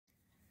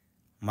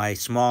My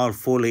small,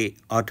 fully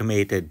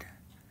automated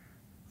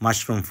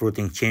mushroom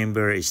fruiting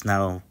chamber is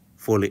now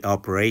fully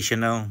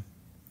operational.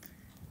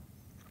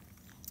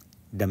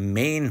 The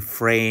main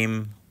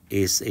frame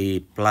is a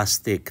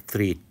plastic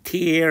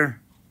 3-tier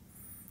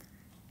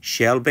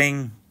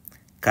shelving,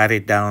 cut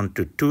it down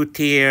to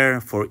 2-tier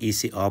for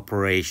easy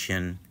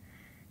operation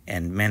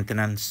and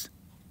maintenance.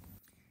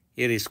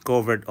 It is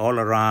covered all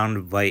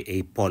around by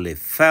a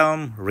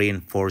polyfilm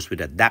reinforced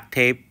with a duct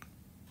tape,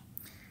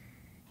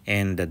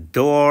 and the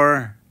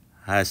door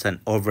has an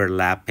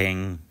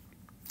overlapping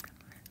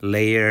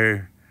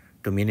layer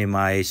to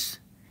minimize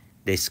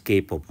the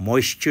escape of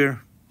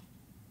moisture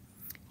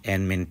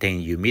and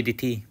maintain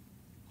humidity.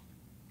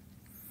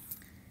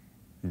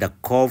 The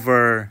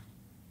cover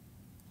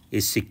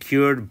is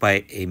secured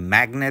by a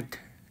magnet,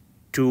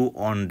 2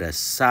 on the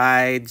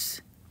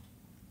sides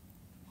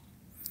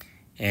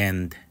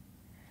and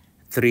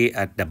 3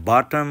 at the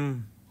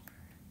bottom,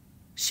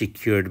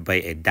 secured by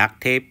a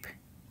duct tape.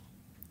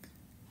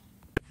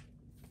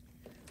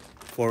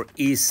 For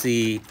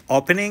easy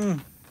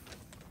opening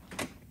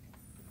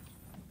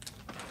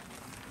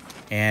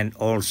and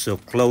also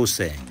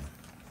closing.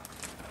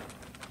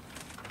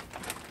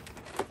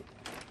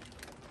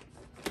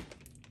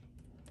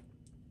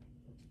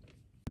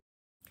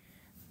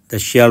 The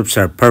shelves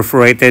are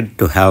perforated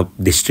to help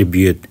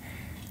distribute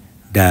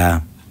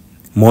the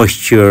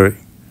moisture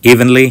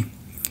evenly.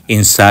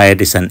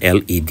 Inside is an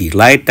LED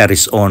light that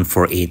is on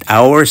for 8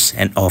 hours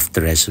and off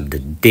the rest of the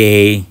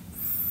day.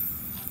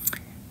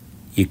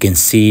 You can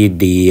see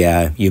the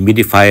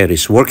humidifier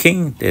is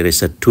working. There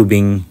is a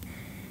tubing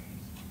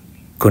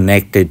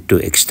connected to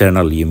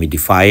external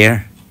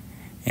humidifier,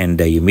 and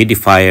the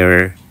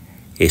humidifier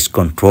is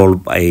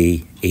controlled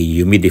by a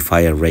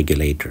humidifier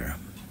regulator.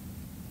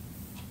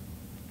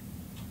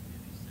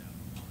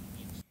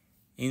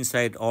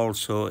 Inside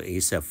also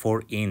is a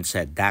 4-inch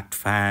duct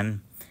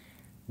fan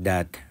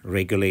that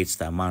regulates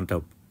the amount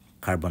of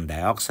carbon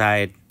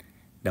dioxide.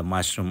 The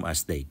mushroom,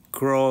 as they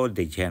grow,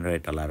 they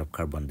generate a lot of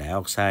carbon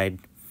dioxide,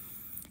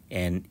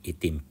 and it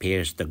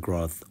impairs the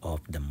growth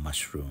of the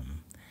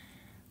mushroom.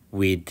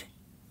 With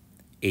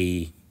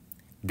a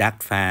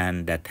duct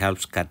fan that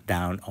helps cut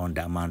down on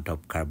the amount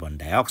of carbon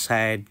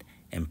dioxide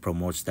and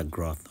promotes the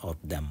growth of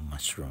the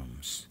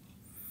mushrooms.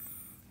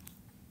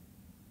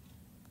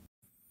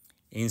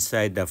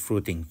 Inside the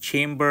fruiting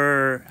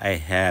chamber, I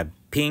have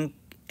pink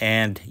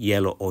and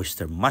yellow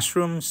oyster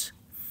mushrooms,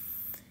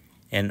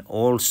 and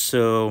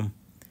also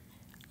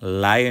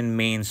lion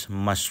mane's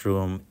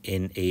mushroom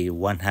in a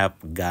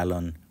 1/2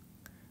 gallon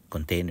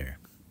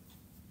container.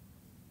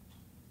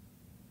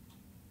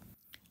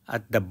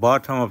 At the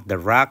bottom of the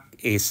rack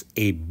is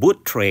a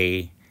boot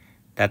tray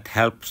that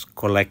helps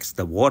collect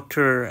the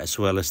water as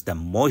well as the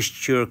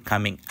moisture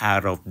coming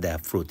out of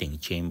the fruiting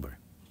chamber.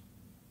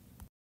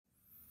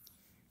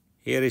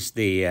 Here is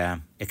the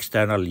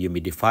external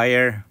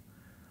humidifier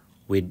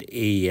with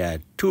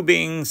a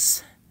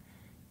tubings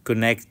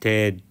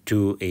connected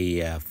to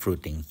a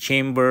fruiting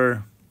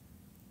chamber,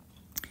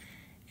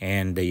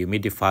 and the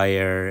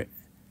humidifier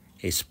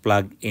is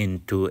plugged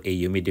into a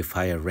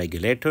humidifier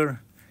regulator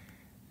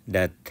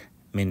that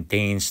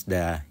maintains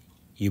the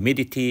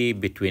humidity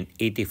between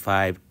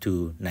 85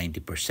 to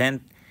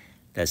 90%.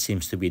 That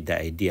seems to be the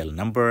ideal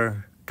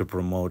number to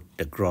promote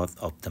the growth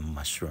of the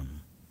mushroom.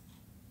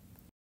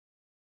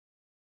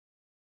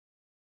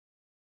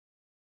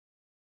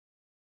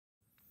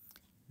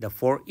 The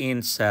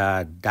 4-inch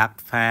duct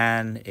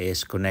fan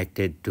is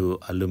connected to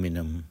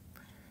aluminum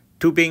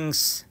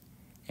tubings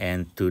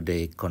and to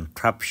the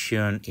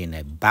contraption in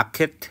a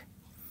bucket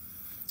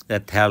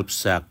that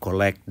helps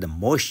collect the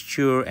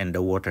moisture and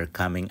the water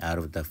coming out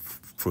of the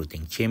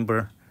fruiting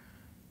chamber.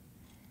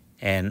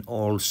 And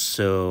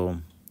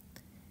also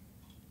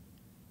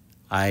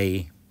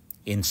I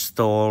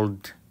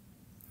installed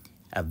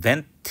a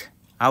vent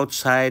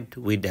outside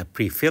with a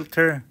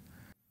pre-filter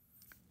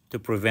to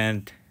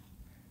prevent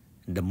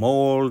the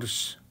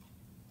molds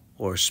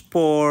or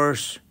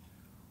spores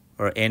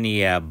or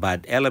any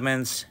bad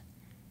elements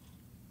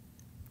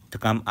to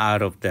come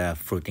out of the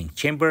fruiting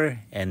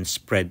chamber and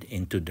spread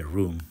into the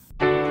room.